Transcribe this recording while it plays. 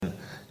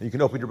You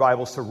can open your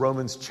Bibles to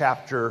Romans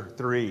chapter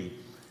 3.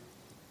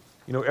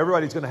 You know,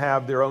 everybody's going to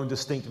have their own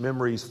distinct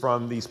memories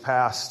from these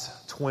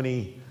past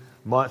 20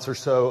 months or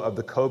so of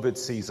the COVID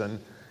season.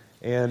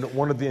 And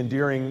one of the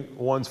endearing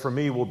ones for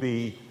me will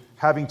be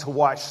having to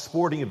watch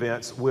sporting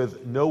events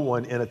with no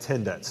one in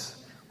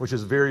attendance, which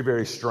is very,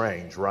 very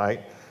strange,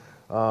 right?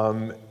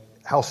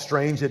 How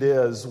strange it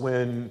is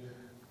when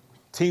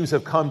teams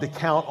have come to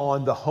count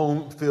on the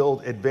home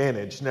field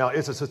advantage. Now,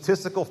 it's a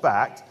statistical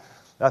fact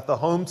that the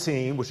home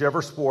team,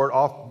 whichever sport,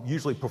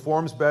 usually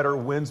performs better,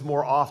 wins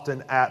more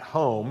often at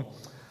home.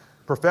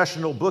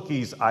 Professional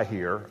bookies, I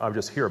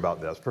just hear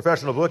about this.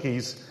 Professional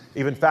bookies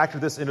even factor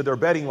this into their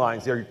betting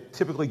lines. They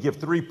typically give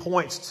 3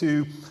 points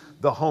to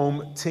the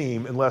home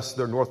team, unless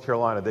they're North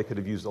Carolina. They could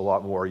have used a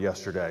lot more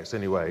yesterday. So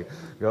anyway,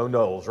 go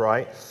Noles,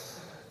 right?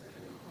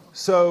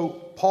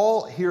 So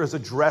Paul here is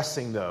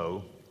addressing,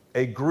 though,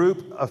 a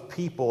group of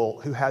people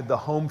who had the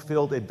home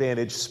field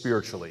advantage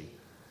spiritually.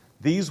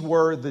 These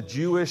were the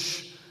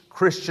Jewish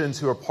Christians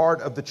who are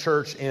part of the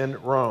church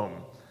in Rome.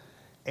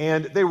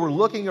 And they were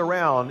looking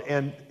around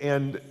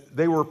and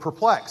they were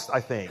perplexed,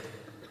 I think.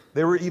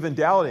 They were even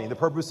doubting the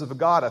purpose of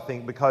God, I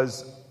think,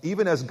 because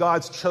even as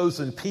God's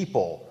chosen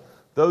people,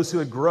 those who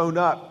had grown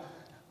up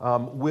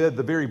with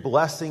the very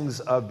blessings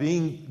of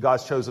being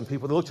God's chosen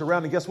people, they looked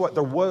around and guess what?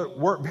 There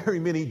weren't very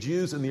many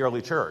Jews in the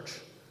early church.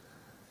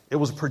 It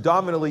was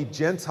predominantly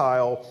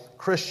Gentile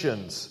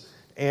Christians.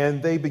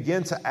 And they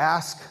began to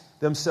ask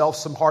themselves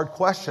some hard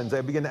questions.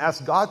 They begin to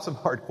ask God some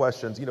hard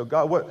questions. You know,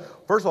 God,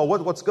 first of all,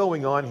 what's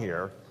going on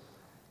here?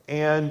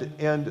 And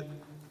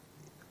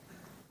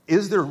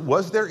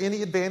was there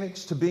any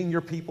advantage to being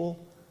your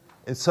people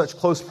in such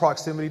close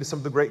proximity to some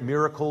of the great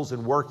miracles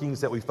and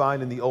workings that we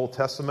find in the Old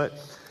Testament?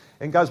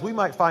 And guys, we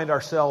might find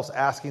ourselves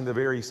asking the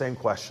very same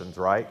questions,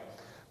 right?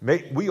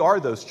 We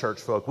are those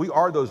church folk. We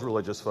are those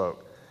religious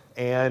folk.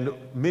 And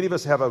many of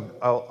us have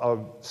a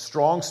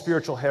strong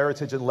spiritual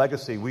heritage and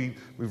legacy.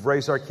 We've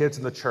raised our kids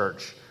in the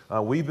church.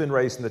 We've been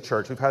raised in the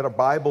church. We've had a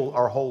Bible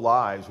our whole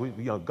lives.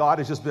 God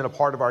has just been a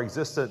part of our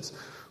existence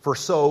for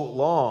so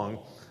long.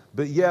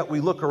 But yet we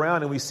look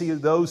around and we see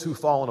those who've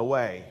fallen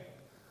away.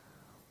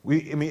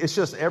 It's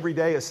just every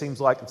day it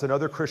seems like it's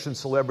another Christian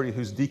celebrity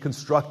who's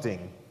deconstructing,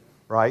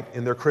 right,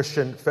 in their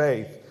Christian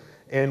faith.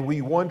 And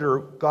we wonder,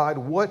 God,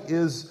 what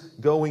is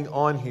going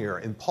on here?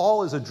 And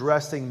Paul is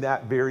addressing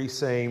that very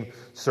same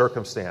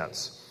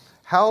circumstance.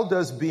 How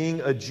does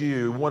being a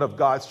Jew, one of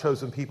God's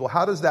chosen people,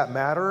 how does that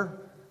matter?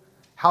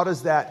 How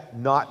does that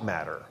not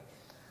matter?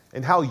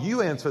 And how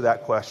you answer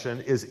that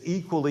question is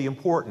equally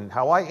important.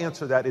 How I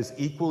answer that is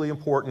equally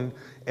important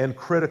and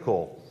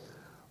critical.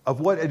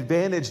 Of what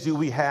advantage do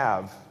we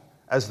have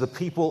as the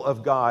people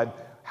of God?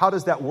 How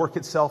does that work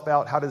itself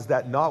out? How does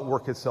that not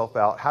work itself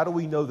out? How do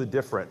we know the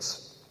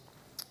difference?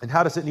 And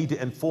how does it need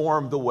to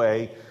inform the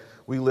way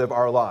we live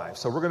our lives?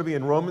 So we're going to be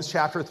in Romans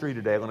chapter 3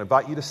 today. I'm going to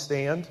invite you to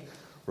stand.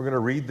 We're going to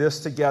read this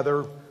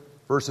together,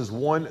 verses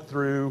 1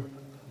 through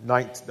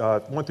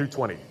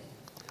 20.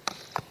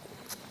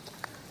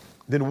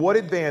 Then what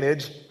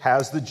advantage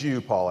has the Jew,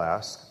 Paul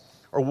asks,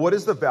 or what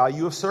is the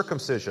value of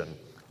circumcision?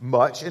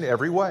 Much in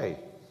every way.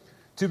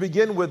 To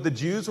begin with, the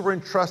Jews were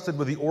entrusted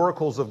with the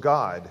oracles of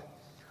God.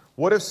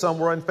 What if some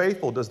were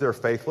unfaithful? Does their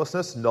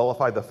faithlessness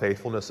nullify the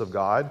faithfulness of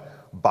God?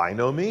 By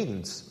no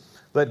means.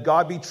 Let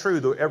God be true,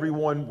 though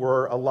everyone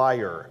were a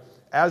liar.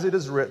 As it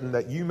is written,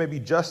 that you may be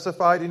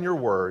justified in your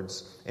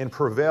words and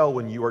prevail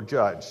when you are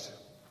judged.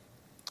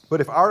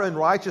 But if our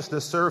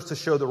unrighteousness serves to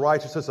show the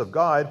righteousness of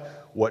God,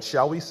 what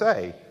shall we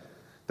say?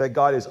 That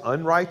God is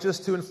unrighteous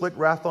to inflict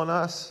wrath on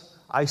us?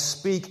 I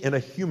speak in a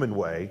human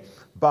way.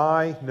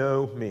 By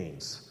no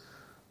means.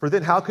 For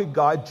then how could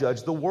God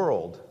judge the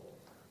world?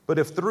 But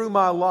if through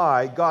my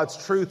lie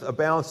God's truth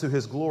abounds to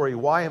his glory,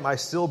 why am I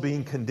still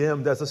being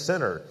condemned as a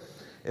sinner?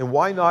 And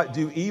why not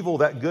do evil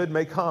that good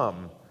may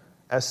come?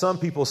 As some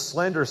people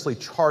slanderously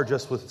charge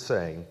us with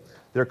saying,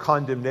 their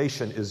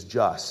condemnation is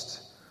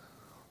just.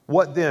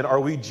 What then?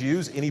 Are we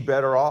Jews any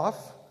better off?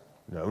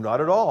 No,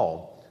 not at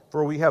all.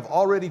 For we have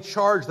already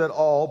charged that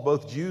all,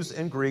 both Jews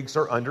and Greeks,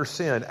 are under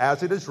sin.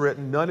 As it is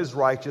written, none is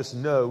righteous,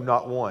 no,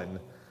 not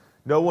one.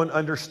 No one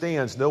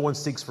understands, no one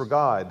seeks for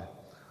God.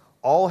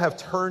 All have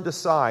turned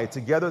aside.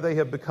 Together they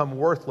have become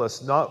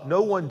worthless.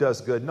 No one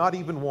does good, not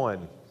even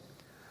one.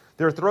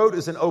 Their throat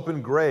is an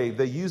open grave.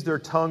 They use their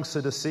tongues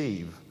to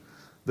deceive.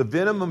 The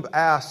venom of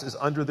asps is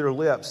under their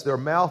lips. Their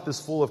mouth is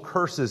full of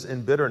curses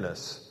and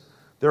bitterness.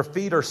 Their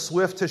feet are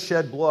swift to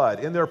shed blood.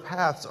 In their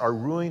paths are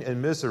ruin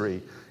and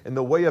misery. In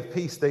the way of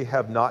peace they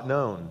have not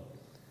known.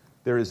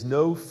 There is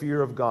no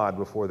fear of God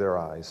before their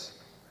eyes.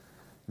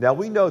 Now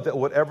we know that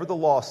whatever the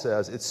law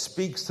says, it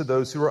speaks to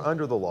those who are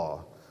under the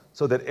law,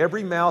 so that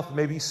every mouth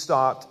may be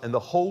stopped and the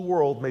whole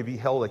world may be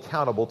held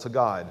accountable to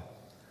God.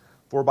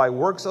 For by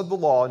works of the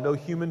law, no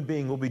human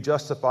being will be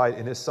justified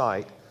in his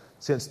sight,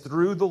 since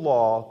through the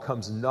law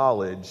comes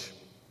knowledge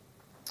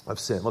of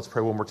sin. Let's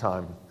pray one more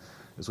time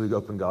as we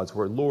open God's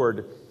word.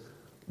 Lord,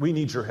 we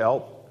need your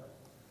help.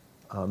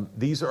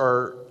 These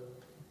are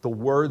the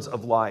words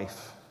of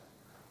life.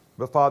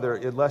 But Father,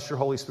 unless your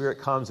Holy Spirit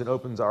comes and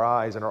opens our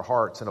eyes and our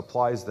hearts and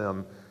applies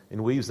them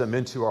and weaves them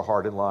into our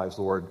heart and lives,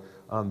 Lord,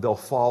 they'll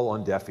fall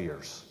on deaf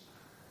ears.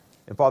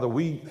 And Father,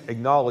 we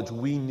acknowledge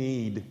we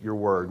need your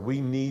word.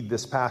 We need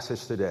this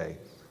passage today.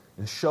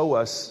 And show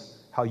us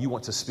how you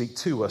want to speak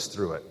to us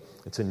through it.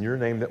 It's in your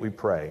name that we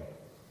pray.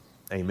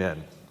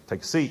 Amen.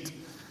 Take a seat.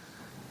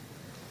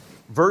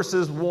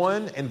 Verses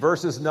 1 and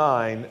verses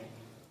 9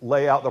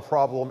 lay out the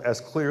problem as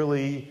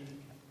clearly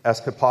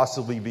as could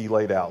possibly be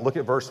laid out. Look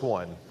at verse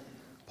 1.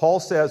 Paul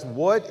says,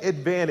 "What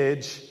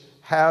advantage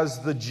has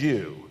the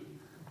Jew?"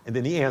 And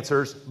then he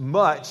answers,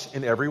 "Much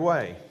in every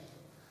way."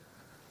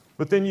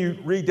 But then you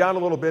read down a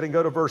little bit and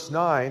go to verse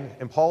 9,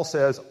 and Paul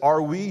says,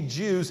 "Are we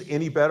Jews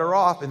any better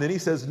off?" And then he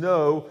says,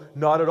 "No,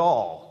 not at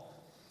all."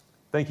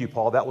 Thank you,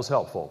 Paul. That was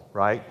helpful,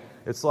 right?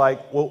 It's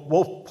like,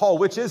 well, Paul,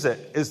 which is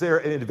it? Is there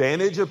an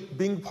advantage of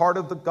being part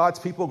of God's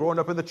people, growing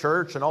up in the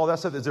church and all that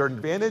stuff? Is there an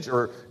advantage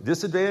or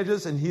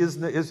disadvantages? And his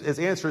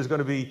answer is going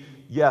to be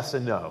yes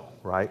and no,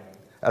 right?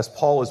 As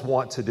Paul is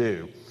wont to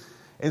do.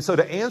 And so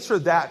to answer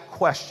that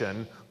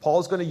question, Paul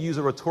is going to use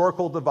a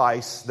rhetorical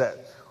device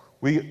that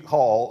we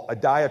call a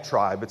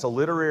diatribe. It's a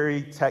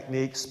literary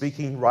technique,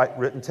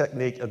 written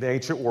technique of the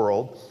ancient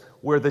world,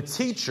 where the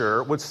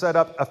teacher would set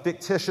up a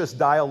fictitious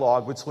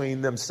dialogue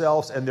between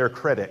themselves and their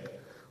critic,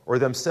 or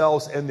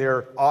themselves and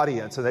their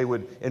audience, and they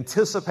would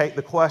anticipate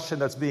the question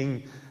that's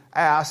being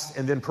asked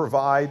and then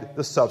provide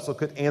the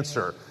subsequent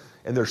answer.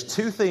 And there's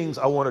two things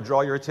I want to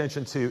draw your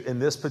attention to in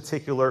this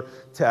particular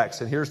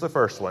text. And here's the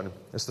first one.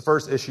 It's the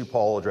first issue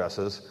Paul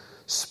addresses.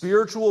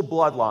 Spiritual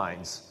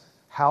bloodlines,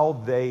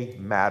 how they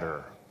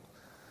matter.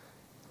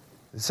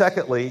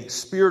 Secondly,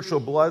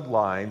 spiritual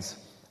bloodlines,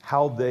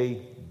 how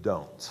they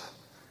don't.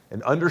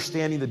 And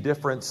understanding the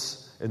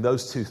difference in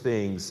those two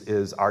things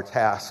is our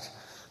task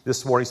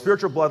this morning.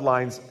 Spiritual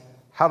bloodlines,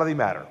 how do they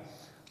matter?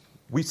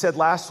 We said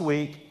last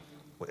week,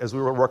 as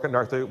we were working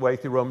our way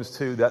through Romans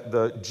 2, that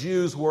the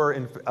Jews were,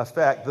 in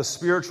effect, the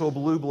spiritual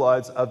blue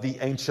bloods of the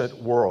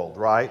ancient world,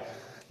 right?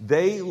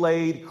 They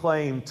laid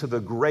claim to the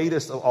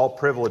greatest of all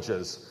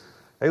privileges.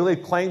 They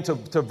laid claim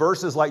to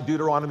verses like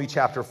Deuteronomy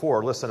chapter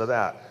 4. Listen to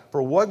that.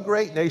 "For what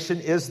great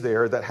nation is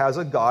there that has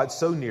a God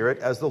so near it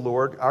as the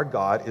Lord our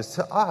God is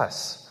to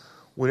us,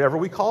 whenever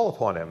we call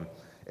upon him?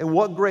 And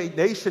what great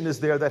nation is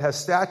there that has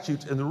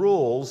statutes and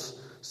rules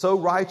so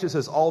righteous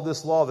as all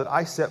this law that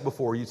I set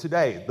before you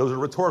today?" Those are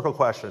rhetorical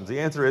questions. The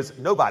answer is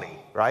nobody,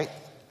 right?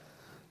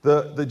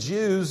 The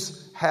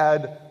Jews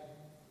had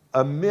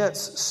immense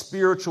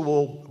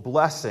spiritual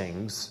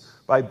blessings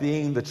by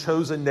being the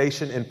chosen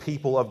nation and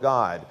people of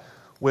God.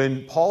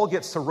 When Paul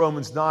gets to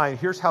Romans 9,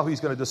 here's how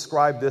he's going to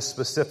describe this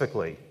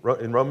specifically.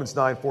 In Romans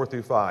 9, 4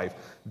 through 5.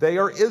 "They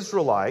are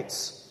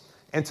Israelites,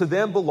 and to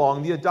them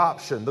belong the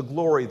adoption, the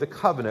glory, the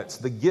covenants,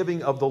 the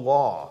giving of the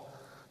law,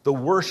 the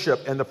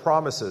worship and the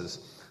promises.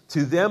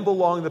 To them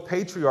belong the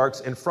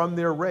patriarchs, and from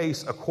their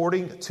race,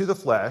 according to the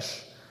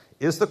flesh,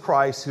 is the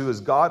Christ who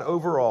is God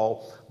over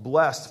all,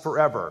 blessed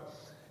forever."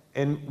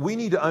 And we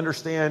need to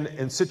understand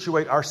and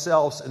situate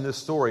ourselves in this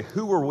story.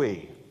 Who are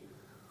we?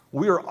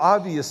 We are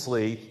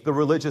obviously the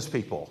religious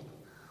people.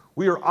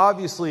 We are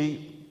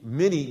obviously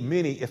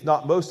many, if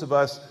not most of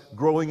us,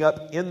 growing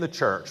up in the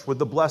church with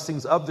the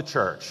blessings of the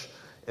church,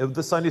 of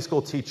the Sunday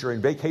school teacher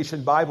and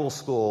vacation Bible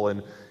school.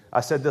 And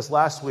I said this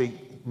last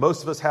week,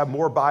 most of us have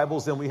more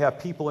Bibles than we have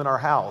people in our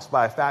house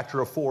by a factor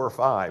of 4 or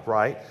 5,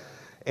 right?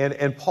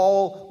 And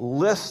Paul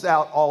lists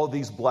out all of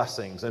these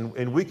blessings,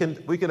 and we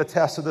can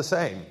attest to the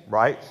same,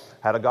 right?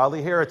 Had a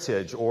godly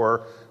heritage,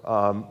 or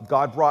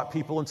God brought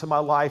people into my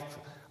life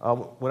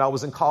when I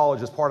was in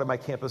college as part of my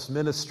campus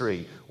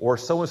ministry, or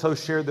so-and-so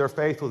shared their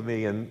faith with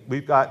me, and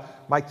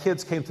my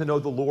kids came to know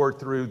the Lord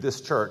through this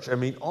church. I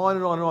mean, on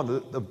and on and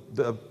on.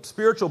 The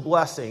spiritual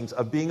blessings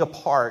of being a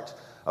part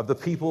of the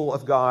people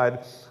of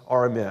God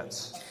are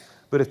immense.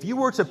 But if you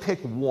were to pick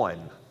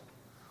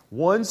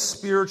one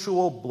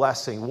spiritual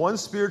blessing, one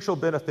spiritual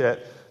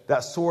benefit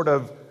that sort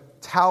of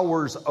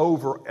towers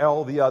over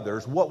all the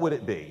others, what would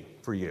it be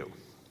for you?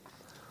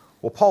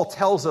 Well, Paul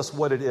tells us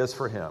what it is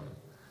for him.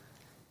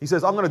 He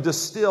says, I'm going to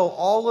distill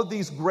all of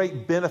these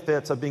great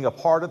benefits of being a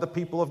part of the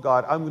people of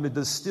God. I'm going to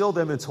distill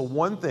them into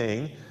one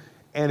thing,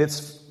 and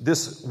it's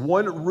this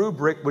one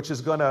rubric which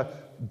is going to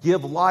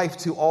give life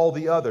to all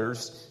the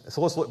others.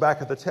 So let's look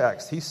back at the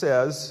text. He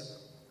says,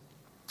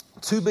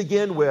 to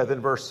begin with, in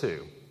verse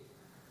 2.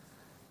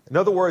 In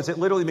other words, it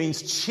literally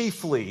means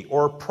chiefly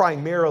or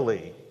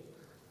primarily.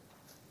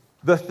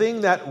 The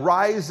thing that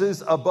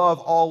rises above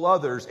all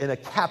others and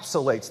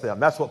encapsulates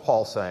them. That's what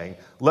Paul's saying.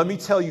 Let me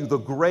tell you the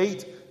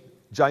great,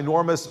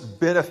 ginormous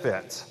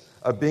benefit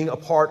of being a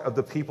part of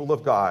the people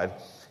of God.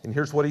 And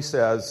here's what he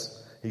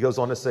says. He goes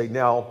on to say,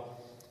 now,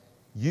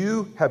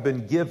 you have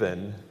been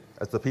given,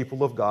 as the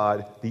people of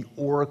God, the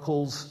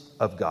oracles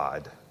of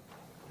God.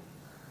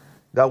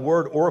 That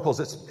word oracles,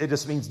 it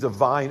just means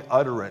divine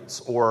utterance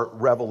or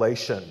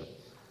revelation.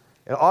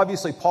 And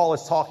obviously, Paul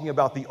is talking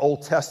about the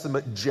Old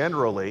Testament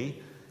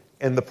generally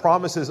and the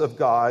promises of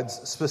God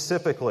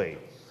specifically.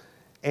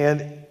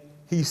 And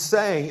he's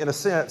saying, in a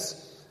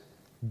sense,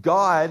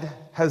 God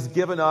has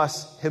given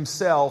us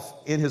himself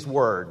in his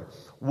word.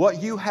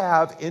 What you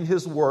have in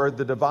his word,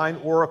 the divine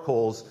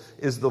oracles,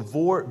 is the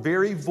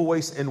very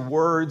voice and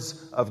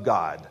words of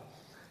God.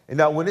 And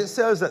now when it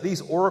says that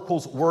these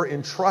oracles were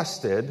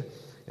entrusted,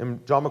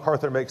 and John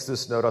MacArthur makes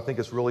this note, I think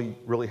it's really,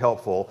 really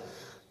helpful.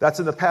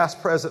 That's in the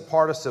past present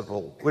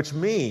participle, which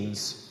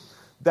means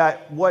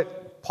that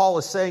what Paul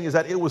is saying is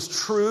that it was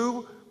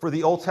true for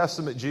the Old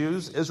Testament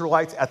Jews,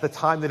 Israelites, at the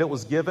time that it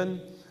was given,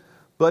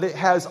 but it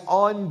has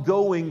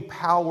ongoing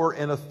power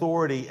and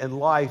authority and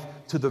life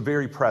to the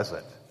very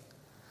present.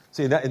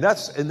 See, and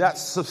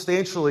that's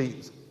substantially,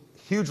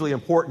 hugely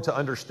important to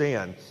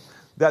understand,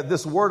 that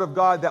this word of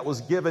God that was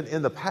given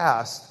in the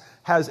past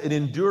has an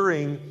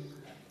enduring,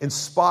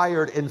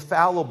 inspired,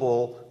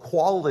 infallible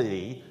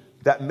quality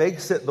that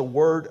makes it the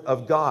word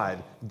of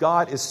God.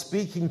 God is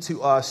speaking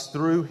to us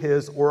through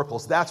his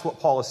oracles. That's what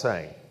Paul is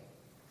saying.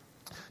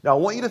 Now, I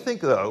want you to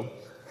think, though,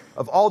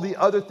 of all the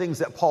other things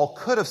that Paul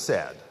could have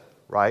said,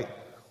 right,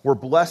 were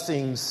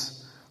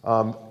blessings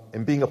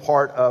and being a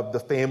part of the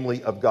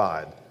family of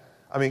God.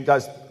 I mean,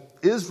 guys,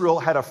 Israel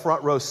had a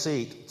front row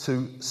seat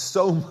to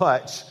so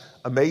much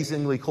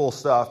amazingly cool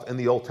stuff in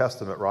the Old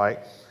Testament, right?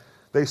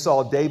 They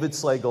saw David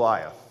slay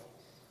Goliath.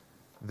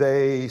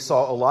 They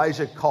saw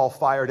Elijah call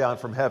fire down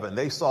from heaven.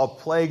 They saw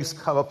plagues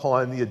come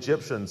upon the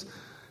Egyptians.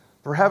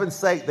 For heaven's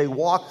sake, they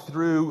walked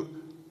through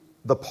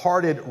the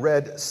parted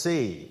Red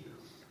Sea.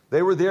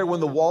 They were there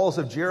when the walls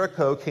of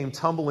Jericho came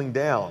tumbling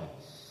down.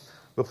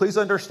 But please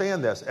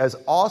understand this. As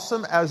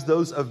awesome as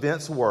those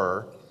events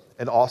were,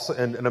 and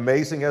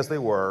amazing as they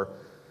were,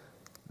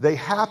 they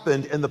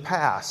happened in the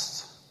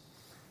past.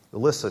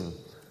 Listen,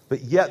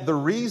 but yet the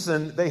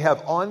reason they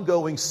have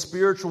ongoing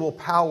spiritual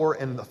power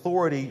and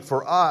authority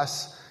for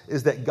us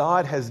is that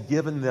God has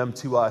given them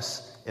to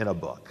us in a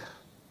book.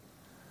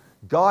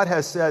 God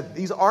has said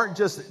these aren't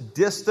just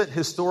distant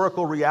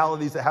historical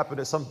realities that happened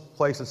at some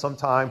place at some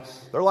time.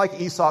 They're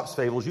like Aesop's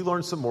fables. You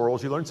learn some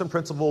morals, you learn some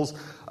principles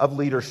of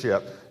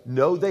leadership.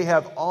 No, they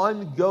have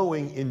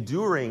ongoing,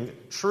 enduring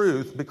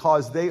truth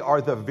because they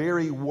are the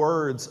very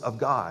words of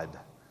God.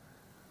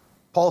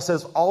 Paul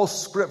says all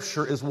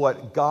scripture is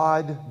what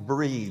God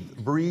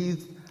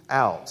breathed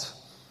out.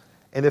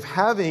 And if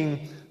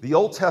having the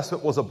Old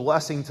Testament was a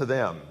blessing to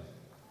them,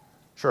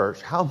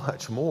 church, how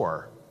much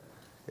more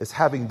is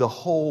having the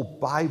whole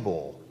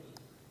Bible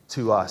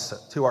to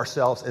us, to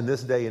ourselves in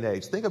this day and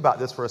age? Think about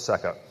this for a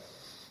second.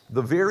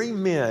 The very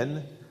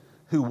men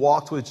who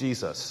walked with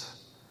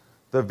Jesus,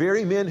 the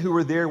very men who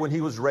were there when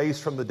he was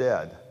raised from the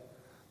dead,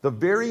 the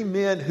very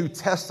men who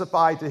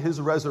testified to his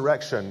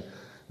resurrection,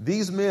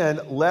 these men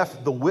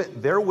left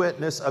their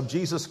witness of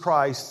Jesus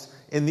Christ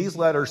in these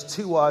letters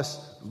to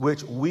us,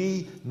 which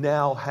we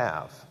now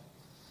have.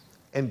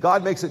 And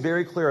God makes it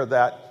very clear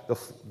that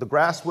the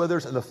grass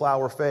withers and the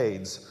flower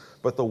fades,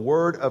 but the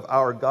word of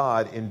our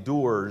God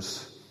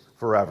endures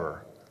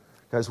forever.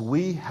 Guys,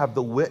 we have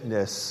the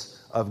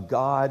witness of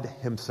God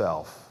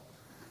himself.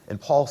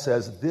 And Paul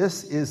says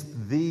this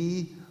is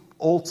the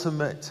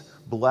ultimate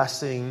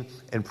blessing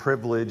and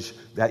privilege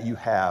that you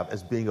have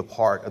as being a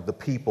part of the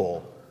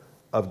people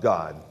of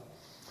God.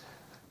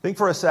 Think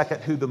for a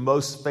second who the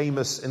most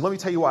famous, and let me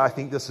tell you why I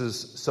think this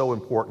is so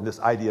important,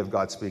 this idea of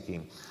God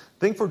speaking.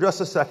 Think for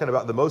just a second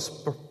about the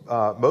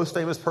most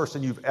famous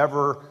person you've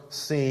ever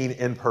seen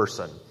in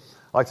person.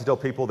 I like to tell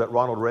people that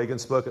Ronald Reagan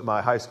spoke at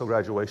my high school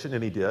graduation,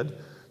 and he did.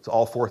 It's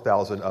all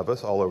 4,000 of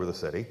us all over the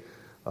city.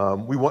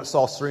 We once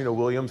saw Serena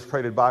Williams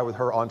paraded by with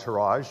her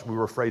entourage. We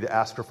were afraid to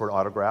ask her for an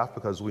autograph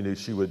because we knew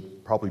she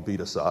would probably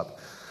beat us up.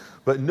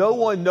 But no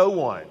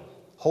one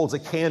holds a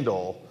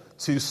candle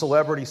to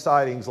celebrity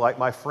sightings like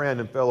my friend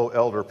and fellow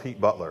elder Pete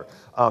Butler.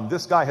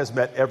 This guy has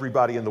met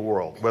everybody in the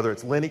world, whether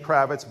it's Lenny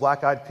Kravitz,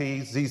 Black Eyed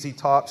Peas, ZZ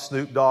Top,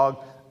 Snoop Dogg,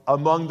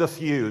 among the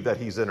few that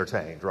he's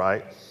entertained,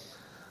 right?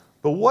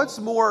 But what's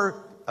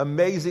more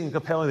amazing and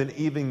compelling than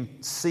even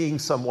seeing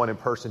someone in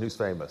person who's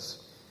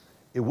famous?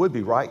 It would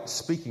be, right,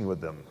 speaking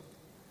with them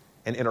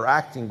and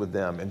interacting with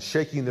them and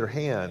shaking their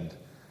hand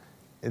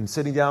and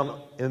sitting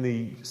down in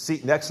the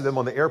seat next to them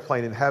on the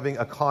airplane and having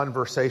a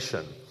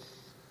conversation.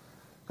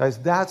 Guys,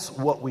 that's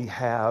what we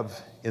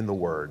have in the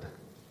Word.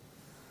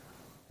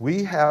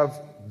 We have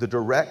the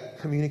direct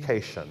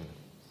communication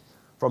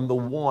from the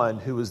one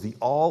who is the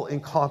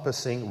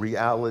all-encompassing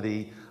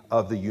reality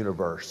of the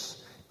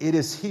universe. It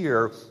is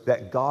here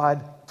that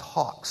God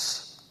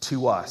talks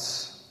to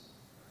us.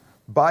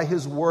 By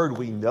his word,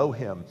 we know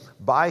him.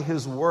 By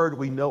his word,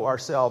 we know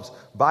ourselves.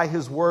 By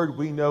his word,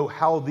 we know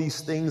how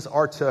these things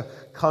are to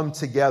come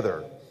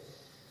together.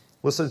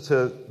 Listen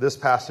to this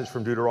passage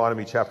from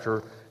Deuteronomy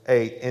chapter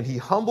 8. And he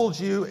humbled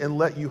you and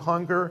let you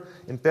hunger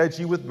and fed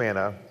you with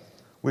manna,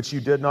 which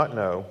you did not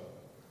know,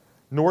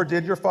 nor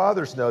did your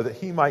fathers know, that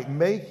he might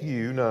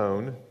you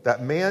known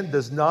that man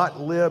does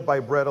not live by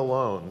bread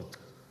alone,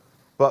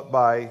 but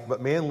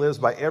man lives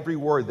by every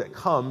word that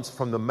comes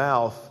from the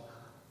mouth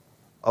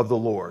of the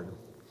Lord.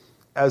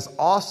 As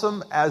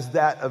awesome as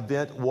that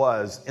event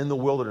was in the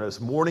wilderness,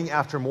 morning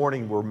after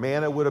morning, where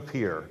manna would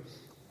appear,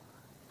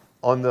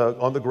 on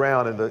the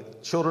ground and the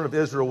children of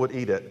Israel would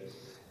eat it,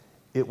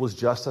 it was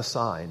just a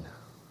sign.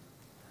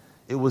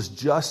 It was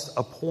just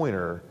a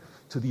pointer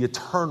to the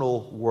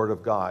eternal Word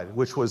of God,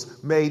 which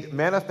was made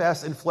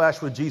manifest in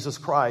flesh with Jesus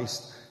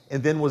Christ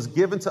and then was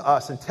given to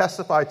us and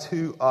testified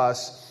to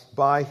us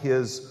by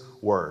His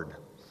Word.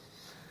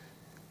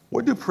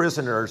 What do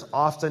prisoners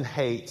often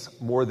hate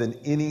more than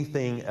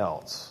anything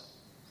else?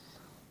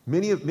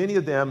 Many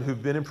of them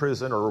who've been in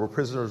prison or were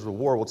prisoners of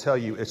war will tell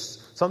you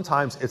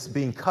sometimes it's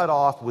being cut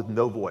off with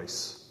no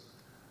voice.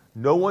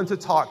 No one to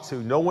talk to,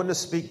 no one to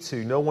speak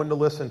to, no one to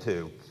listen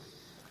to.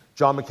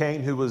 John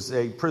McCain, who was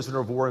a prisoner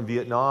of war in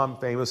Vietnam,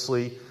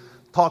 famously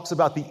talks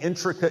about the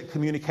intricate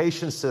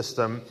communication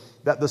system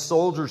that the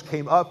soldiers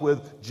came up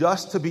with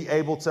just to be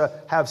able to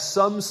have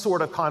some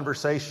sort of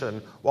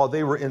conversation while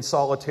they were in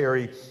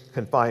solitary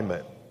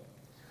confinement.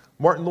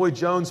 Martin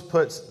Lloyd-Jones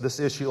puts this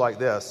issue like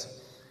this.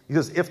 He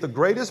says, if the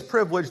greatest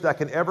privilege that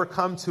can ever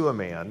come to a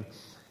man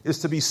is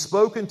to be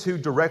spoken to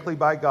directly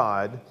by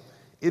God,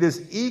 it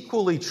is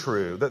equally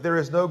true that there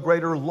is no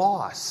greater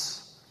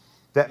loss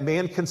that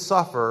man can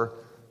suffer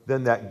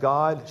than that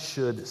God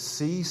should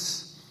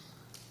cease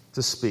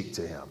to speak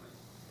to him.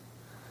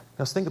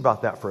 Now, think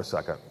about that for a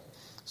second.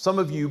 Some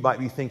of you might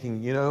be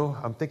thinking,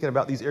 I'm thinking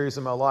about these areas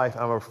of my life.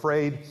 I'm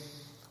afraid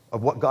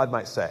of what God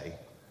might say.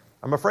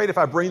 I'm afraid if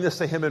I bring this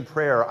to Him in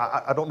prayer,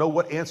 I don't know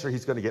what answer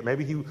He's going to get.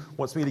 Maybe He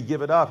wants me to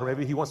give it up, or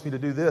maybe He wants me to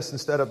do this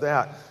instead of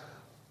that.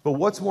 But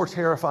what's more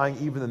terrifying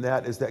even than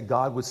that is that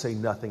God would say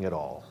nothing at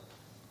all.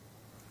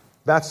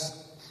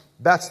 That's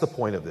the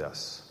point of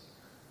this.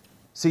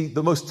 See,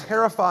 the most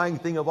terrifying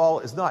thing of all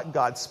is not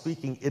God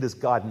speaking, it is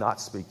God not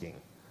speaking.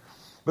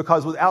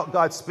 Because without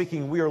God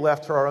speaking, we are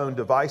left to our own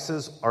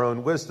devices, our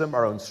own wisdom,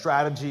 our own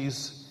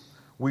strategies.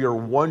 We are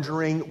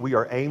wandering, we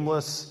are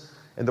aimless.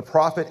 And the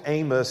prophet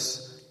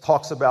Amos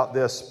talks about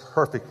this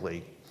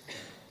perfectly.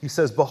 He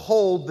says,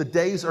 behold, the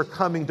days are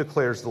coming,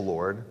 declares the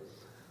Lord,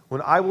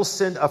 when I will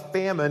send a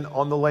famine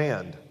on the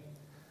land.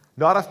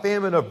 Not a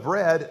famine of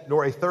bread,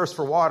 nor a thirst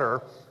for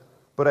water,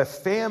 but a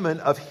famine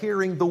of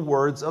hearing the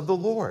words of the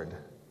Lord.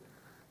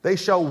 They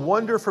shall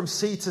wander from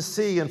sea to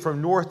sea and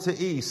from north to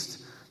east.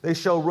 They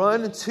shall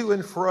run to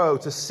and fro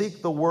to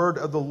seek the word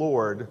of the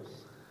Lord,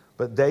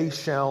 but they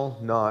shall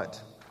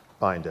not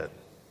find it.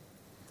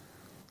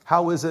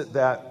 How is it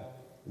that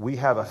we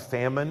have a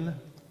famine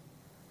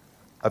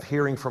of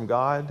hearing from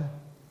God?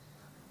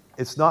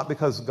 It's not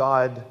because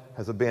God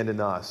has abandoned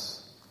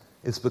us.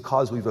 It's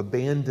because we've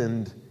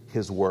abandoned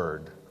His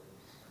Word.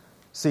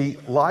 See,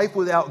 life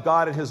without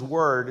God and His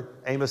Word,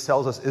 Amos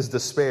tells us, is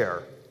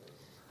despair.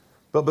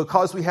 But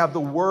because we have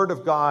the Word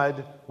of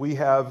God, we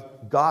have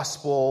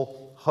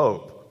gospel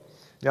hope.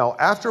 Now,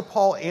 after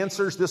Paul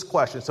answers this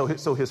question, so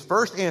his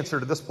first answer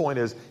to this point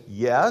is,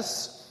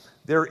 yes,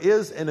 there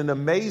is an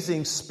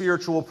amazing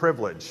spiritual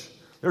privilege.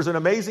 There's an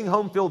amazing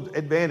home field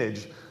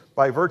advantage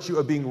by virtue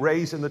of being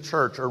raised in the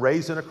church or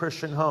raised in a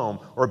Christian home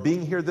or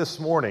being here this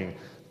morning.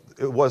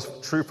 It was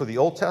true for the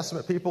Old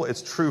Testament people.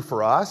 It's true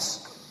for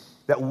us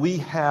that we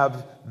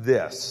have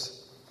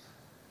this.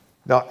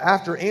 Now,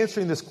 after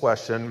answering this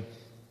question,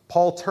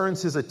 Paul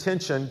turns his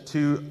attention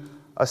to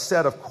a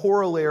set of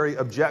corollary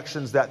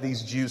objections that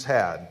these Jews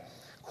had.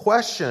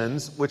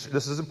 Questions, which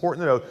this is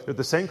important to know, they're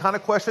the same kind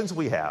of questions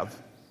we have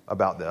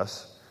about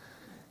this.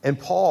 And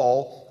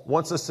Paul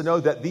wants us to know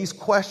that these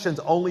questions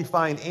only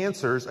find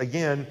answers,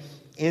 again,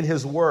 in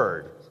His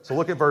Word. So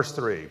look at verse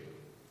 3.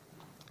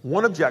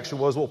 One objection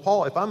was, well,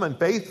 Paul, if I'm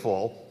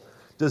unfaithful,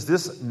 does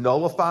this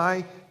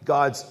nullify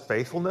God's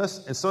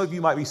faithfulness? And some of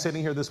you might be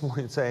sitting here this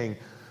morning saying,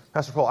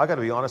 Pastor Paul, I got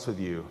to be honest with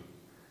you.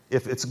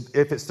 If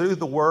it's through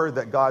the Word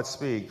that God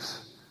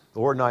speaks, the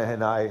Lord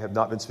and I have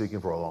not been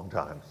speaking for a long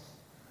time.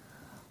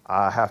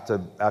 I have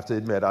to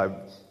admit,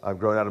 I've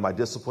grown out of my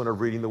discipline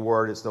of reading the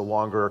Word. It's no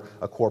longer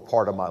a core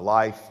part of my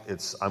life.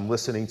 I'm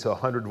listening to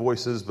 100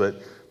 voices,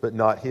 but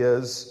not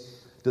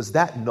His. Does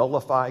that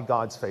nullify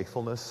God's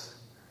faithfulness?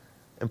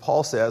 And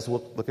Paul says,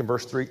 look in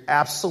verse 3,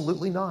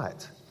 absolutely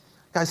not.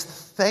 Guys,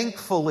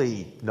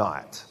 thankfully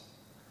not.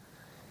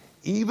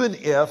 Even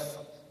if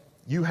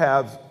you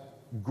have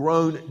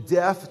grown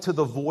deaf to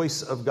the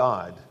voice of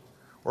God,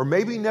 or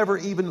maybe never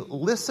even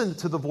listened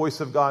to the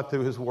voice of God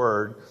through His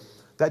Word,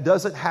 that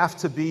doesn't have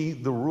to be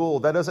the rule.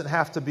 That doesn't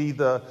have to be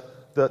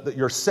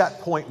your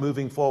set point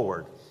moving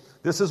forward.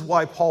 This is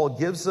why Paul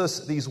gives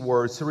us these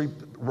words to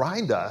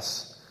remind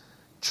us,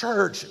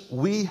 church,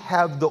 we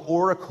have the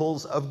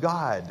oracles of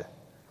God.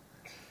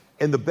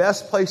 And the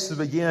best place to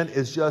begin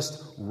is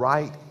just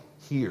right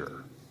here.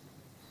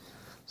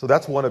 So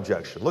that's one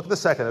objection. Look at the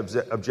second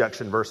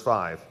objection, verse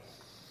 5.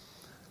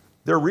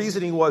 Their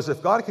reasoning was,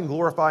 if God can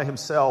glorify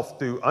Himself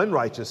through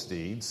unrighteous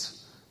deeds,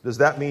 does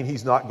that mean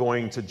He's not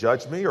going to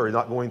judge me or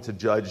not going to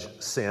judge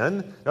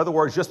sin? In other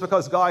words, just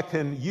because God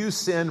can use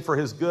sin for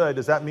His good,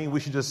 does that mean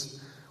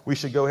we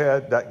should go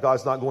ahead, that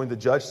God's not going to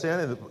judge sin?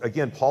 And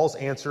again, Paul's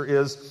answer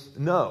is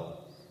no.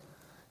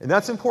 And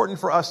that's important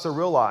for us to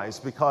realize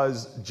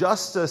because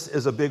justice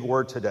is a big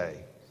word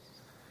today.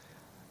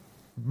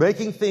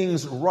 making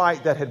things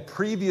right that had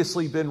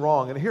previously been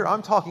wrong. And here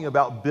I'm talking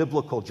about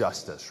biblical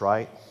justice,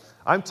 right?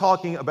 I'm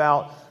talking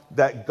about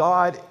that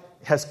God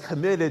has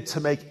committed to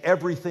make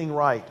everything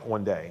right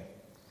one day.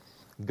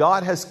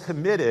 God has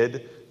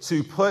committed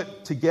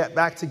to get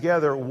back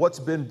together what's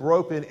been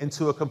broken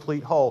into a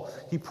complete whole.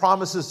 He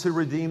promises to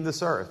redeem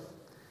this earth.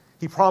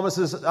 He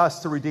promises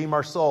us to redeem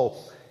our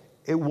soul.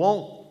 It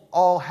won't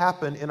all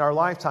happen in our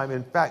lifetime.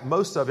 In fact,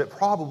 most of it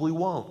probably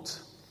won't.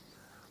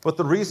 But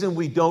the reason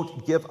we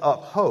don't give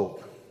up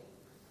hope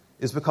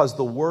is because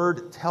the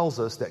Word tells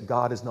us that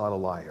God is not a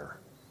liar.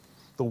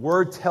 The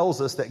Word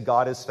tells us that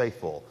God is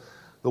faithful.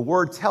 The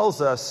Word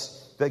tells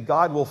us that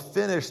God will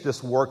finish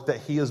this work that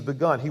He has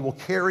begun. He will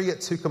carry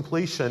it to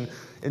completion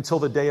until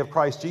the day of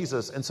Christ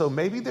Jesus. And so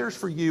maybe there's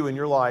for you in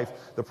your life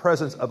the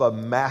presence of a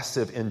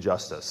massive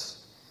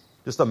injustice.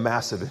 Just a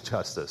massive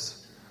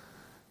injustice.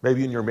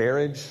 Maybe in your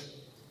marriage,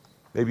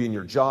 maybe in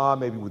your job,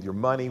 maybe with your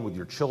money, with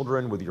your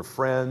children, with your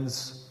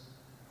friends.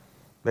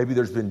 Maybe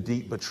there's been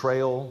deep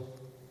betrayal.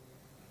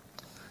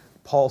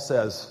 Paul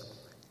says,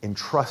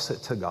 entrust it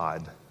to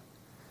God.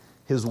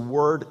 His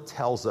Word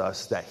tells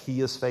us that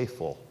He is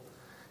faithful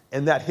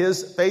and that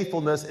His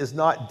faithfulness is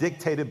not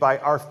dictated by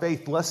our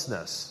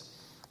faithlessness.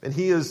 And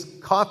He is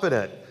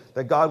confident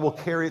that God will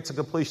carry it to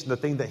completion, the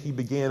thing that He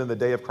began in the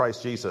day of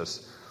Christ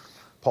Jesus.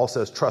 Paul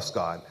says, trust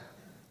God.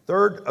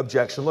 Third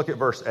objection, look at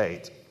verse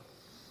 8.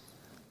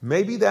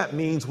 Maybe that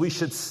means we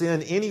should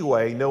sin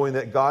anyway, knowing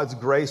that God's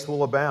grace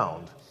will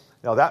abound.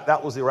 Now,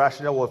 that was the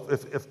rationale. Well,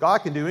 if God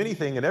can do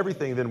anything and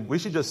everything, then we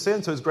should just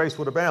sin so His grace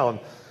would abound.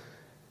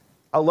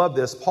 I love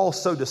this. Paul's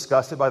so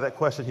disgusted by that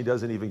question, he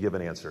doesn't even give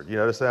an answer. Do you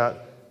notice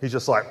that? He's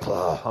just like,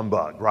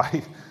 humbug,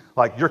 right?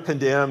 Like, you're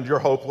condemned, you're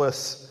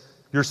hopeless,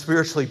 you're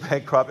spiritually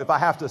bankrupt. If I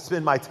have to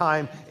spend my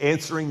time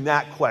answering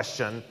that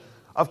question,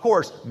 of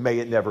course, may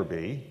it never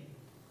be.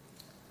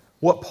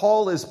 What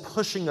Paul is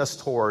pushing us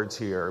towards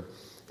here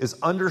is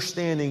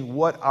understanding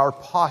what our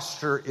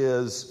posture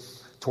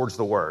is towards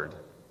the Word.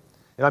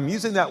 And I'm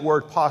using that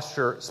word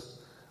posture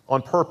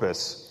on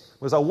purpose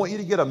because I want you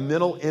to get a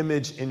mental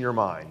image in your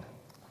mind.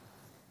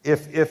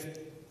 If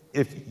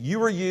you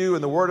were you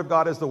and the Word of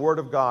God is the Word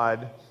of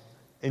God,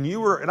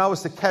 and I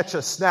was to catch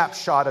a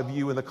snapshot of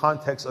you in the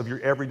context of your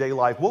everyday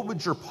life, what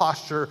would your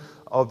posture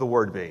of the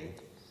Word be?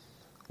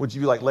 Would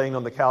you be like laying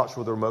on the couch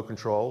with a remote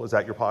control? Is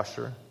that your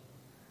posture?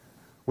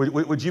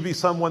 Would you be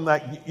someone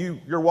that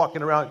you're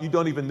walking around, you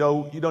don't even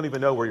know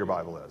where your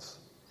Bible is?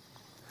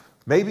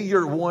 Maybe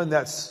you're one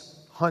that's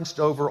hunched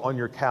over on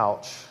your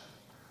couch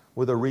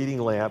with a reading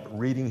lamp,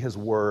 reading His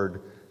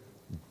Word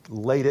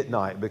late at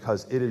night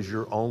because it is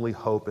your only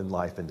hope in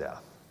life and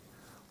death.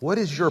 What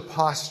is your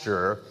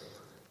posture,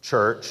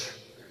 church,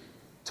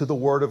 to the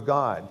Word of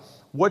God?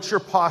 What's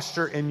your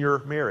posture in your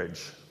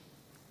marriage?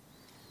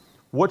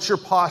 What's your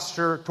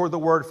posture toward the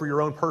Word for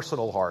your own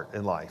personal heart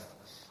in life?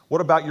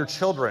 What about your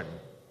children?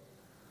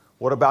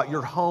 What about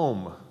your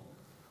home?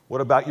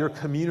 What about your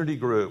community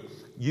group?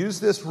 Use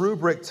this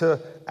rubric to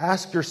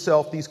ask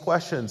yourself these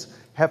questions.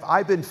 Have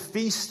I been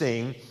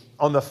feasting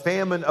on the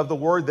famine of the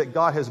Word that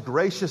God has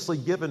graciously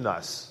given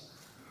us?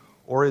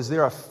 Or is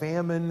there a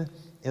famine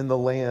in the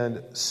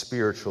land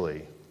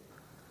spiritually?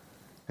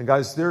 And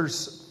guys,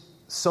 there's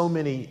so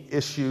many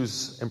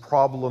issues and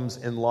problems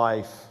in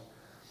life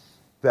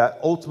that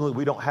ultimately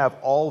we don't have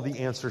all the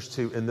answers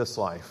to in this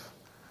life.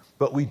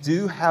 But we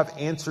do have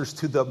answers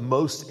to the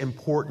most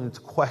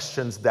important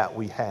questions that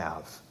we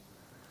have.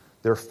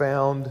 They're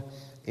found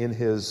in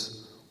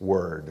His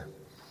Word.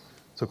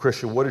 So,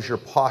 Christian, what is your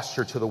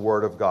posture to the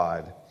Word of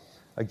God?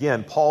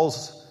 Again,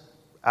 Paul's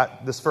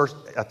at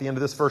the end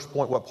of this first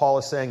point, what Paul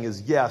is saying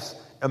is, yes,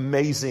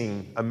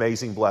 amazing,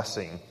 amazing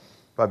blessing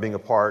by being a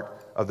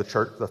part of the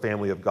church, the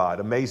family of God.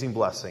 Amazing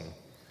blessing.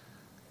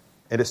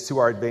 And it's to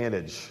our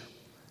advantage.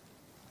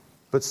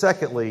 But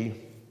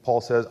secondly,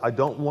 Paul says, I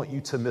don't want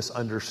you to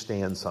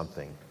misunderstand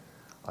something.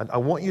 I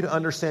want you to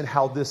understand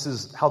how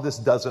this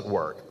doesn't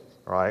work.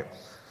 All right?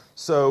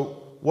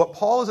 So what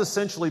Paul has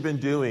essentially been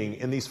doing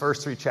in these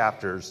first 3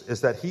 chapters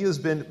is that he's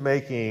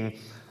been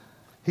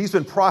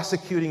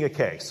prosecuting a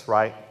case,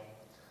 right?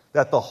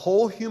 That the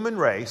whole human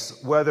race,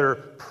 whether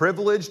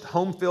privileged,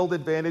 home-field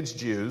advantaged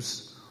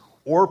Jews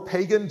or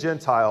pagan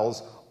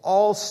Gentiles,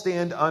 all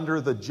stand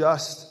under the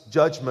just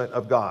judgment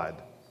of God.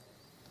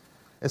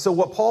 And so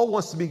what Paul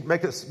wants to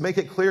make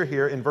it clear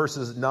here in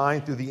verses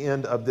 9 through the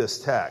end of this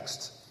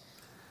text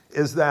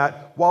is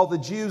that while the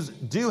Jews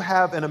do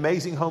have an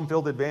amazing home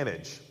field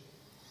advantage,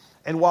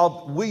 and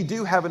while we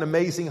do have an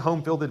amazing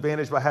home field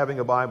advantage by having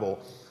a Bible,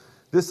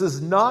 this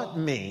does not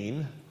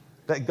mean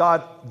that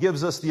God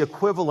gives us the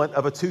equivalent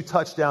of a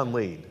 2-touchdown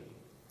lead.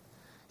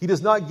 He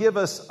does not give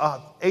us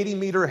an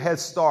 80-meter head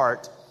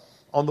start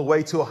on the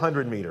way to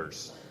 100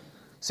 meters.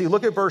 See,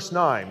 look at verse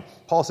 9.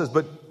 Paul says,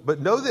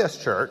 but know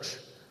this, church.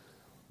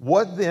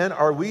 What then,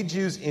 are we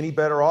Jews any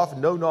better off?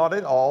 No, not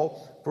at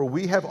all, for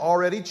we have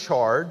already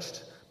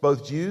charged,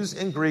 both Jews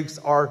and Greeks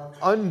are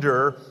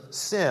under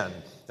sin.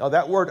 Now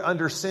that word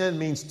under sin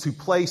means to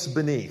place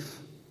beneath,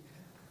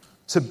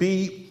 to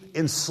be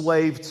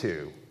enslaved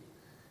to.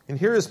 And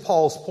here is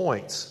Paul's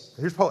points.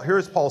 Here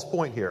is Paul's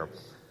point here.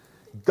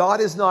 God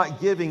is not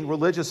giving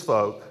religious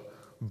folk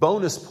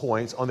bonus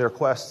points on their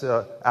quest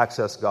to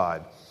access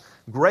God.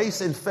 Grace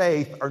and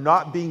faith are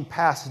not being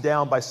passed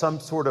down by some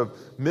sort of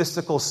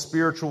mystical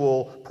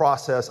spiritual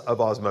process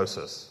of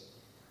osmosis.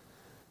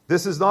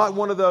 This is not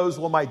one of those,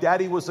 well, my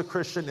daddy was a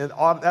Christian and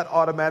that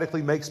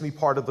automatically makes me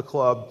part of the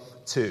club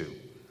too.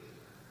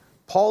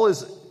 Paul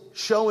is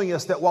showing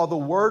us that while the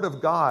Word of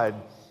God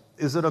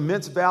is an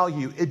immense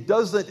value, it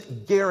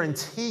doesn't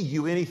guarantee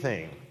you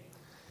anything.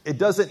 It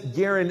doesn't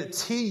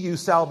guarantee you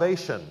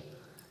salvation.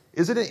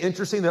 Isn't it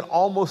interesting that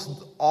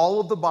almost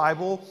all of the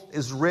Bible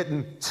is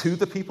written to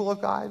the people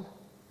of God?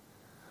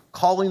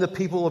 Calling the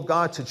people of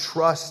God to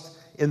trust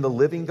in the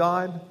living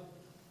God?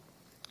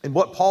 And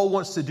what Paul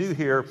wants to do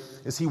here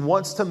is he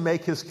wants to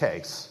make his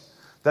case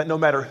that no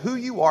matter who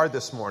you are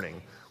this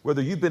morning,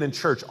 whether you've been in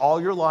church all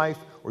your life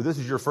or this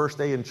is your first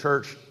day in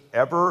church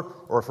ever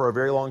or for a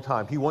very long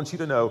time, he wants you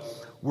to know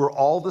we're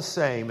all the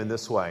same in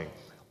this way.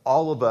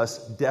 All of us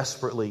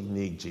desperately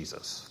need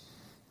Jesus.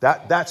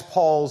 That's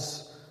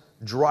Paul's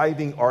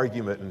driving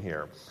argument in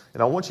here.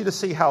 And I want you to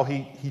see how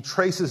he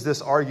traces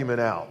this argument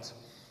out.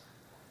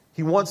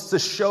 He wants to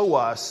show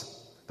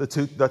us the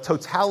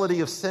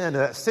totality of sin. And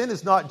that sin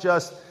is not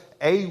just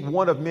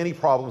one of many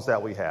problems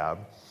that we have.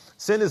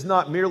 Sin is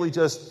not merely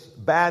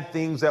just bad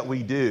things that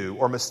we do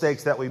or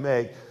mistakes that we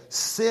make.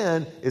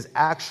 Sin is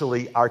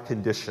actually our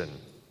condition.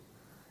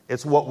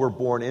 It's what we're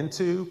born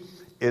into.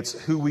 It's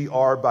who we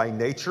are by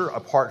nature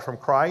apart from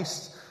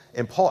Christ.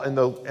 And Paul, and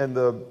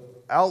the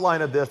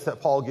outline of this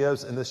that Paul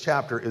gives in this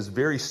chapter is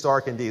very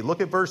stark indeed.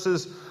 Look at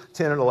verses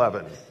 10 and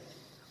 11.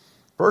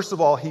 First of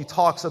all, he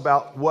talks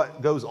about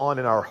what goes on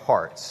in our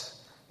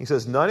hearts. He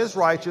says, none is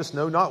righteous,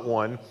 no, not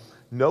one.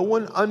 No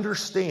one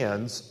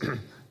understands.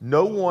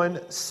 No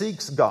one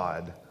seeks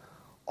God.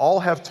 All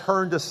have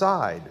turned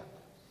aside.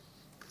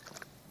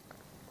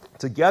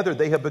 Together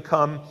they have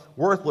become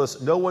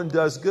worthless. No one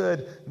does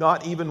good,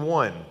 not even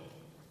one.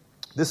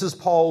 This is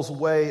Paul's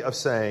way of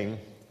saying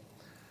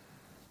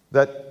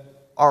that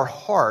our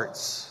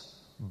hearts,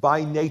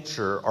 by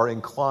nature, are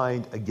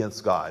inclined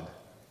against God.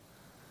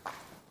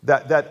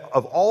 That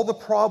of all the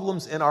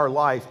problems in our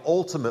life,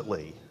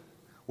 ultimately,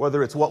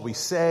 whether it's what we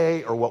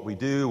say or what we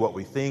do, what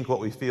we think, what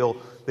we feel,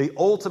 they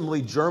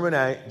ultimately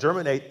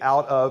germinate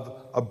out of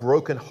a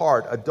broken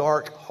heart, a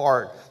dark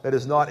heart that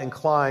is not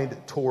inclined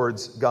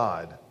towards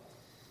God.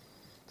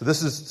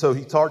 So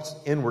he talks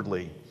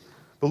inwardly.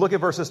 But look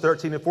at verses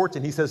 13 and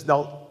 14. He says,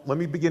 now let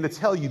me begin to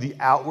tell you the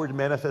outward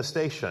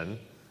manifestation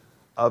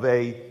of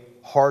a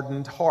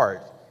hardened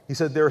heart. He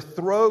said, their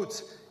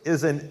throat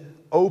is an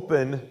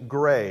open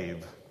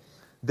grave.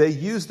 They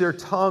use their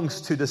tongues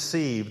to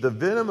deceive. The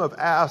venom of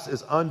asps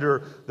is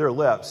under their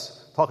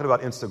lips. Talking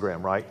about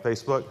Instagram, right?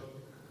 Facebook?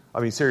 I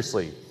mean,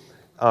 seriously.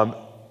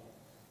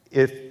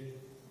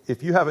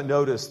 If you haven't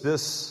noticed,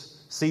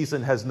 this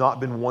season has not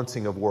been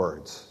wanting of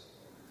words.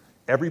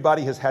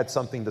 Everybody has had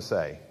something to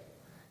say.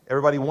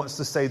 Everybody wants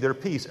to say their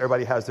piece.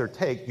 Everybody has their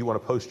take. You want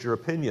to post your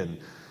opinion.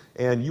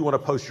 And you want to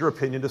post your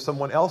opinion to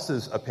someone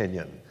else's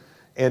opinion.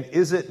 And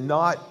is it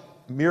not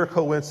mere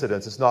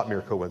coincidence? It's not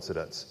mere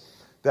coincidence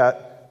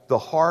that the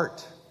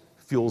heart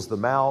fuels the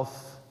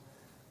mouth,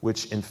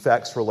 which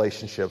infects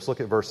relationships. Look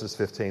at verses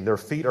 15. Their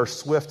feet are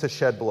swift to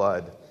shed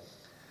blood.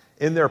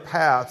 In their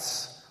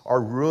paths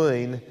are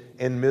ruin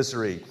and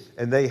misery.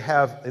 And they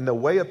have, in the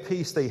way of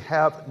peace, they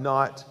have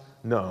not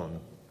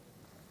known.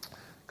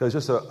 Because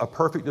just a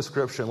perfect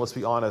description, let's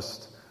be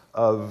honest,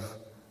 of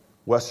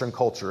Western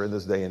culture in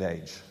this day and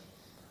age,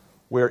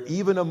 where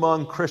even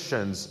among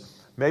Christians,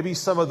 maybe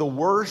some of the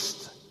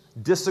worst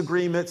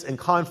disagreements and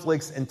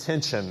conflicts and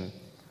tension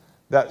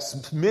that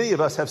many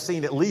of us have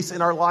seen, at least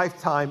in our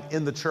lifetime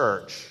in the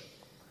church,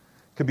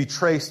 could be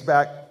traced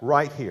back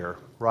right here,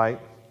 right?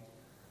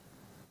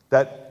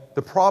 That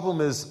the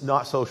problem is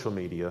not social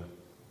media.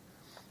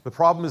 The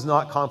problem is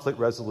not conflict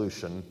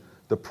resolution.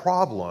 The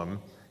problem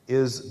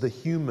is the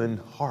human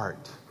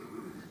heart.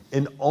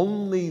 And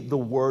only the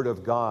Word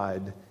of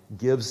God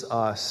gives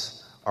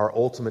us our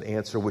ultimate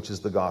answer, which is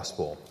the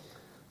gospel.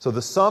 So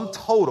the sum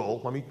total,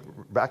 let me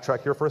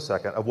backtrack here for a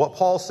second, of what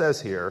Paul says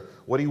here,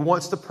 what he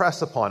wants to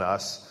press upon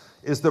us,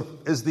 is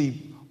the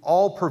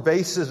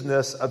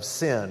all-pervasiveness of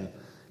sin.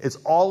 It's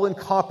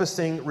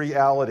all-encompassing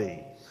reality.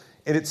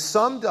 And it's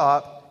summed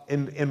up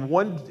in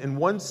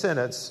one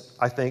sentence,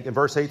 I think, in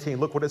verse 18.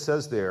 Look what it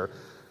says there.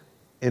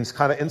 In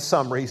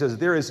summary, he says,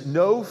 there is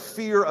no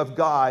fear of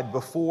God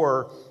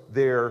before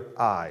their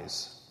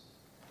eyes.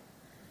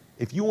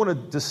 If you want to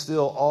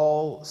distill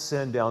all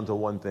sin down to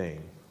one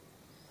thing,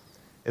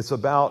 it's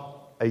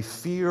about a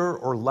fear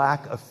or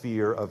lack of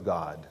fear of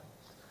God.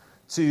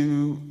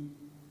 To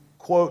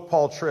quote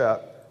Paul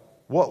Tripp,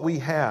 what we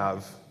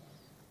have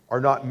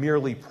are not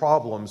merely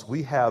problems,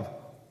 we have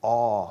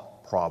awe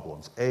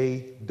problems.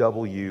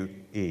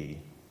 A-W-E.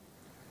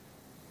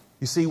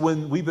 You see,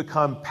 when we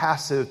become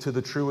passive to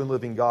the true and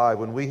living God,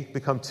 when we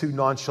become too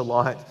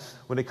nonchalant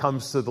when it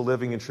comes to the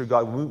living and true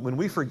God, when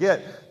we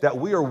forget that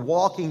we are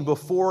walking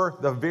before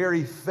the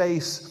very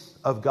face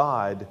of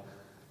God,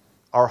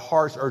 our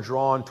hearts are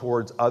drawn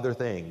towards other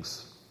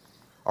things.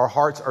 Our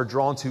hearts are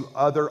drawn to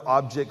other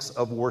objects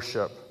of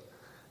worship.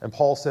 And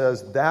Paul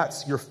says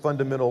that's your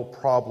fundamental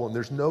problem.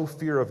 There's no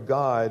fear of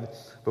God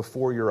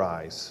before your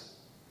eyes.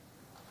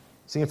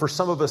 See, and for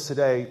some of us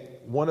today,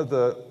 one of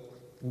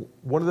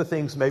the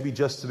things maybe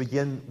just to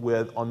begin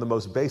with on the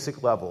most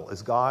basic level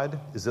is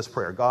this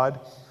prayer.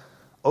 God,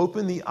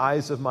 open the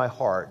eyes of my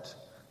heart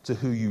to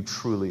who you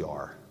truly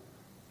are.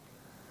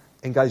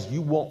 And guys,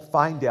 you won't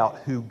find out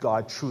who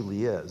God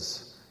truly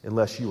is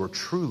unless you are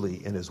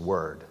truly in his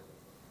word.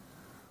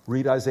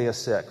 Read Isaiah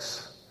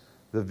 6,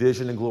 the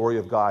vision and glory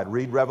of God.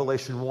 Read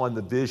Revelation 1,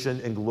 the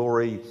vision and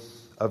glory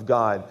of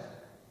God.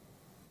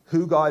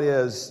 Who God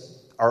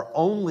is, our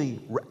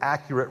only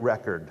accurate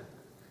record,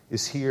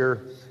 is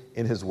here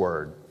in his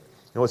word.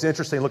 And what's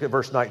interesting, look at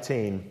verse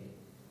 19.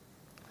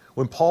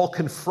 When Paul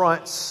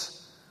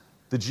confronts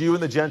the Jew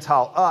and the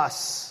Gentile,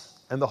 us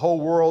and the whole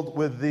world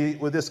with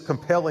this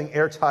compelling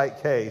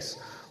airtight case,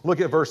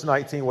 look at verse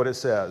 19, what it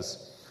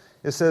says.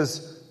 It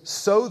says,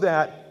 so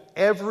that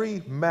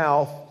every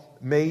mouth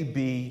may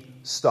be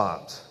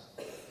stopped.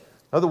 In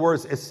other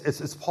words,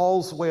 it's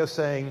Paul's way of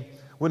saying,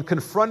 when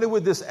confronted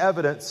with this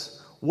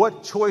evidence,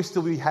 what choice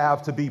do we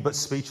have to be but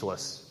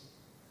speechless?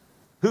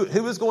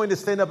 Who is going to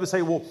stand up and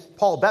say, well,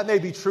 Paul, that may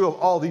be true of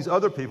all these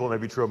other people, it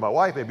may be true of my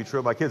wife, it may be true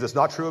of my kids, it's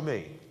not true of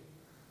me.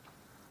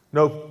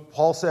 No,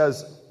 Paul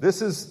says,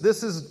 this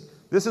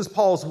is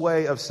Paul's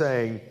way of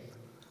saying,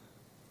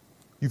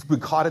 you've been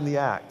caught in the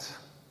act.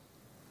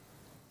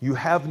 You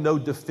have no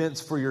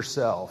defense for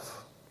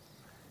yourself.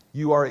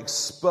 You are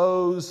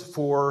exposed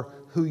for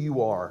who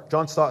you are.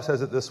 John Stott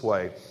says it this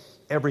way,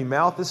 every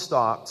mouth is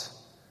stopped,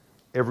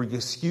 every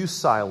excuse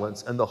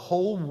silenced, and the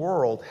whole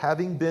world,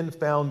 having been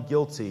found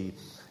guilty,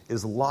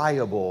 is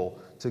liable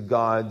to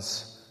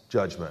God's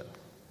judgment.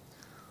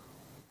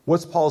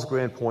 What's Paul's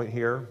grand point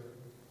here?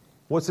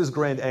 What's his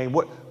grand aim?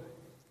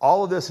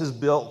 All of this is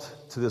built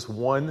to this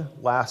one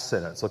last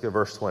sentence. Look at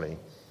verse 20.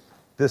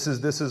 This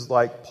is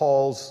like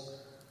Paul's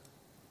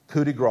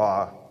coup de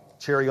grace,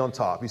 cherry on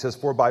top. He says,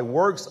 for by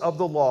works of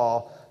the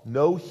law,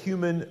 no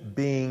human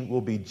being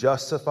will be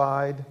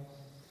justified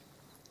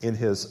in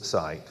his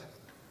sight.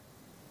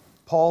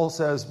 Paul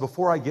says,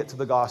 before I get to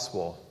the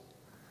gospel,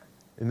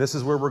 and this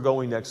is where we're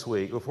going next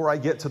week, before I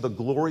get to the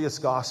glorious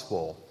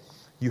gospel,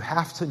 you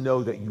have to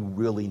know that you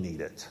really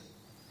need it.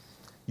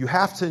 You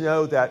have to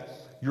know that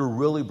you're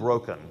really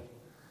broken.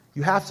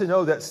 You have to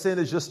know that sin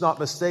is just not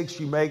mistakes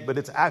you make, but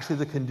it's actually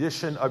the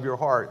condition of your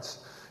hearts.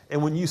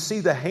 And when you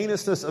see the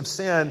heinousness of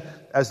sin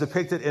as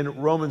depicted in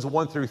Romans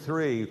 1 through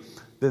 3,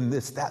 then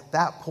it's at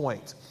that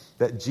point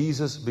that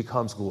Jesus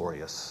becomes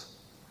glorious.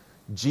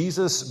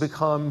 Jesus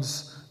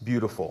becomes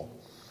beautiful.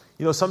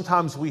 You know,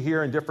 sometimes we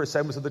hear in different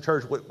segments of the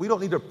church, we don't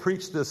need to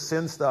preach this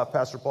sin stuff,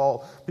 Pastor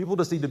Paul. People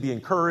just need to be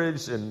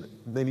encouraged and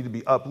they need to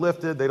be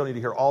uplifted. They don't need to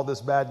hear all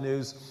this bad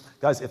news.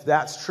 Guys, if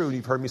that's true, and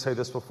you've heard me say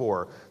this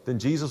before, then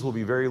Jesus will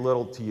be very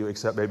little to you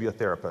except maybe a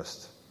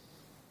therapist,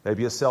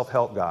 maybe a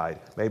self-help guide,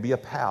 maybe a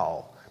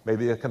pal,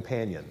 maybe a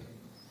companion,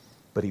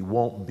 but he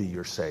won't be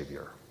your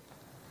Savior.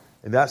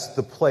 And that's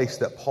the place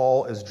that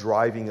Paul is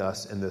driving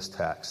us in this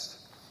text.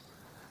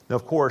 Now,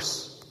 of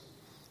course,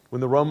 when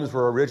the Romans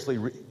were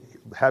originally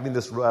having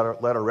this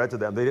letter read to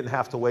them, they didn't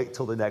have to wait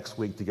till the next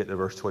week to get to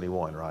verse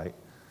 21, right?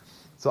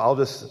 So I'll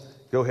just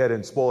go ahead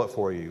and spoil it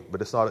for you,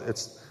 but it's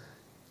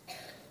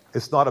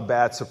not a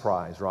bad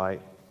surprise,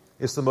 right?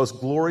 It's the most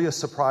glorious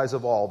surprise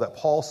of all that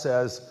Paul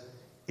says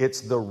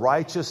it's the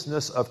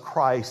righteousness of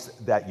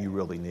Christ that you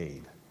really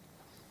need.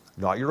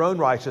 Not your own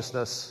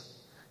righteousness.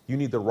 You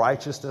need the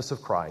righteousness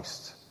of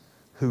Christ,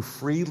 who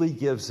freely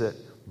gives it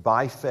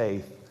by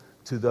faith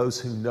to those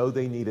who know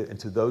they need it and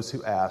to those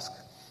who ask,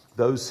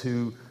 those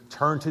who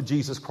turn to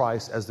Jesus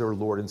Christ as their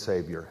Lord and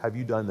Savior. Have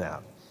you done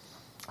that?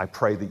 I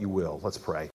pray that you will. Let's pray.